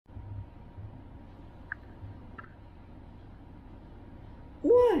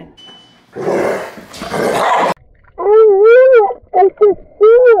What?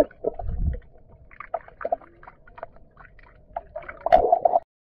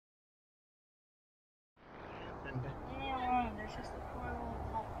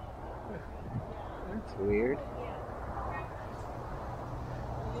 That's weird.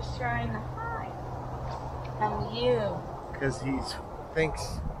 He's just trying to hide from you. Because he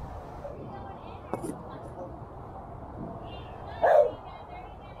thinks.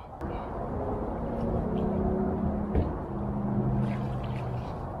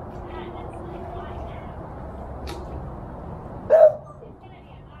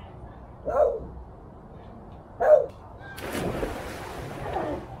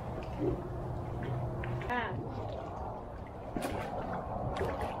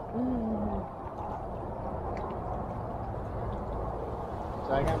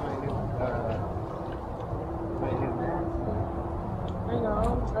 So I got my new mask. I know,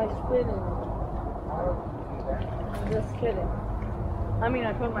 I spit in it. Why would you do that? I'm just kidding. I mean,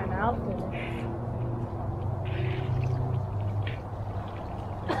 I put my mouth in it.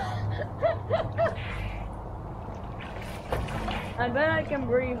 I bet I can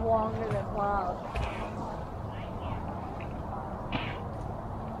breathe longer than clouds.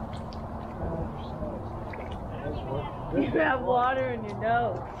 You have water in your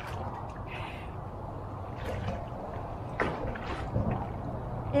nose.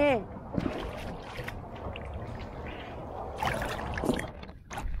 In.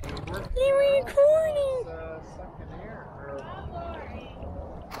 You're recording. Sucking air.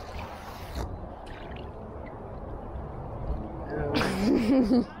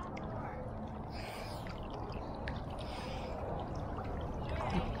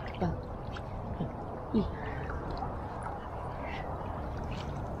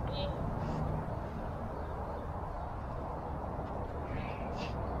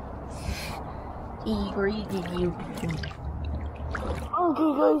 Greeted you.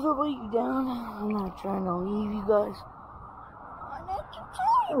 Okay guys, I'll let you down. I'm not trying to leave you guys. I need to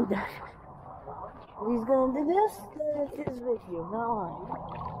tell you that. He's gonna do this, then it's his video, not mine.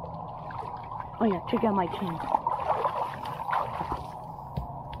 Oh yeah, check out my chin.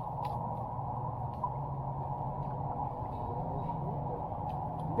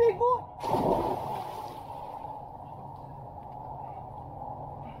 Big boy!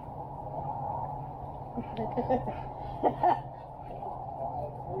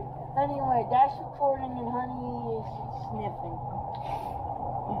 Anyway, that's recording and Honey is sniffing.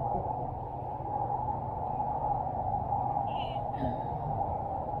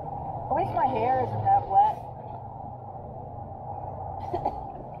 At least my hair isn't that wet.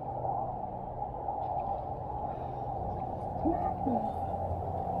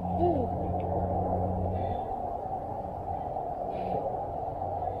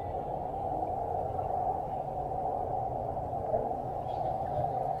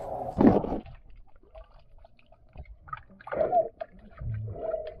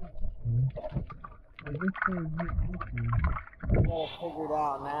 I got it figured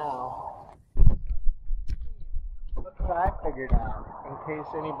out now. Look what I figured out, in case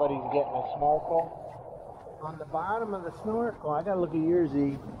anybody's getting a snorkel. On the bottom of the snorkel, I gotta look at yours,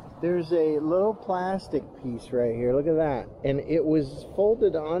 Z. There's a little plastic piece right here. Look at that. And it was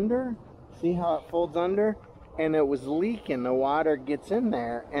folded under. See how it folds under? And it was leaking. The water gets in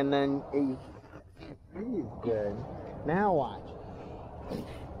there, and then it breathes good. Now watch.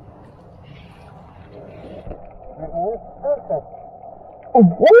 Perfect.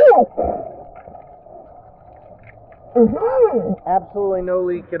 Absolutely no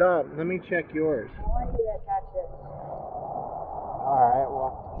leak at all. Let me check yours. Alright,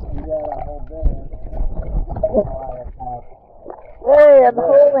 well, you gotta hold there. Hey, I'm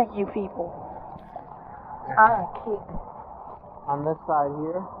holding you people. I'm a kid. On this side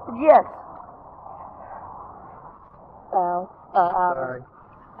here? Yes. Ow. Sorry.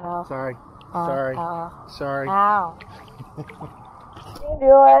 Ow. Sorry. Sorry. Sorry. Ow. You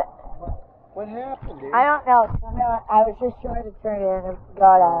do it. What happened, dude? I don't know. Somehow I was just trying to turn it and it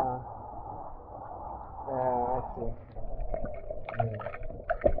got out. I see.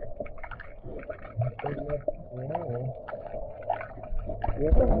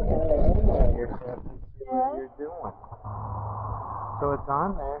 What you're doing. So it's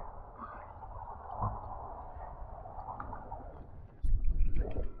on there.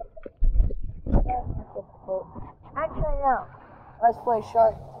 Actually, no. Let's play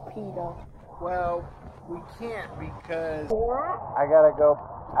Shark Pedo. Well, we can't because I gotta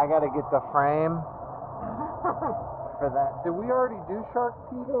get the frame for that. Did we already do Shark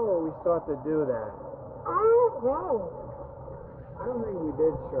Pedo or we still have to do that? I don't know. I don't think we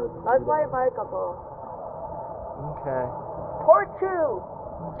did shark. Let's play Marco Polo. Okay. Part 2.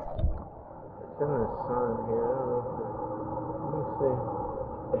 It's in the sun here. I don't know if let me see.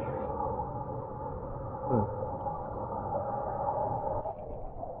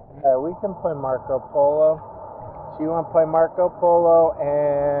 Yeah, we can play Marco Polo. So you want to play Marco Polo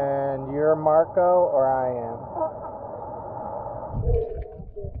and you're Marco or I am?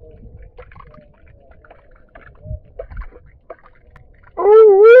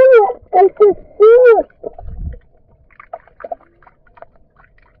 I can see it.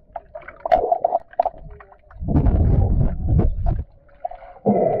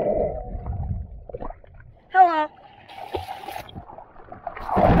 Hello.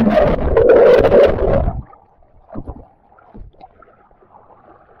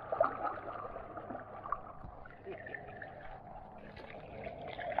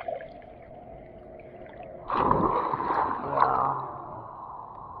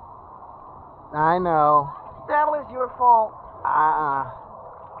 I know. That was your fault.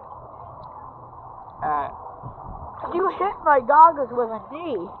 You hit my goggles with a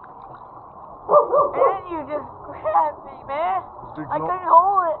knee. And you just grabbed me, man. I couldn't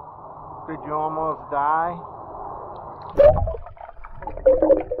hold it. Did you almost die?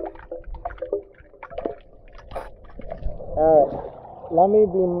 Alright, let me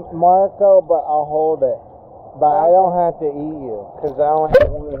be Marco, but I'll hold it. But I don't have to eat you, because I only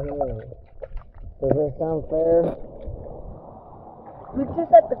have one hand. Does that sound fair? You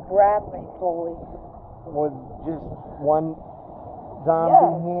just have to grab me fully. With just one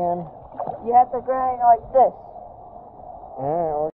zombie hand? You have to grab me like this. Alright,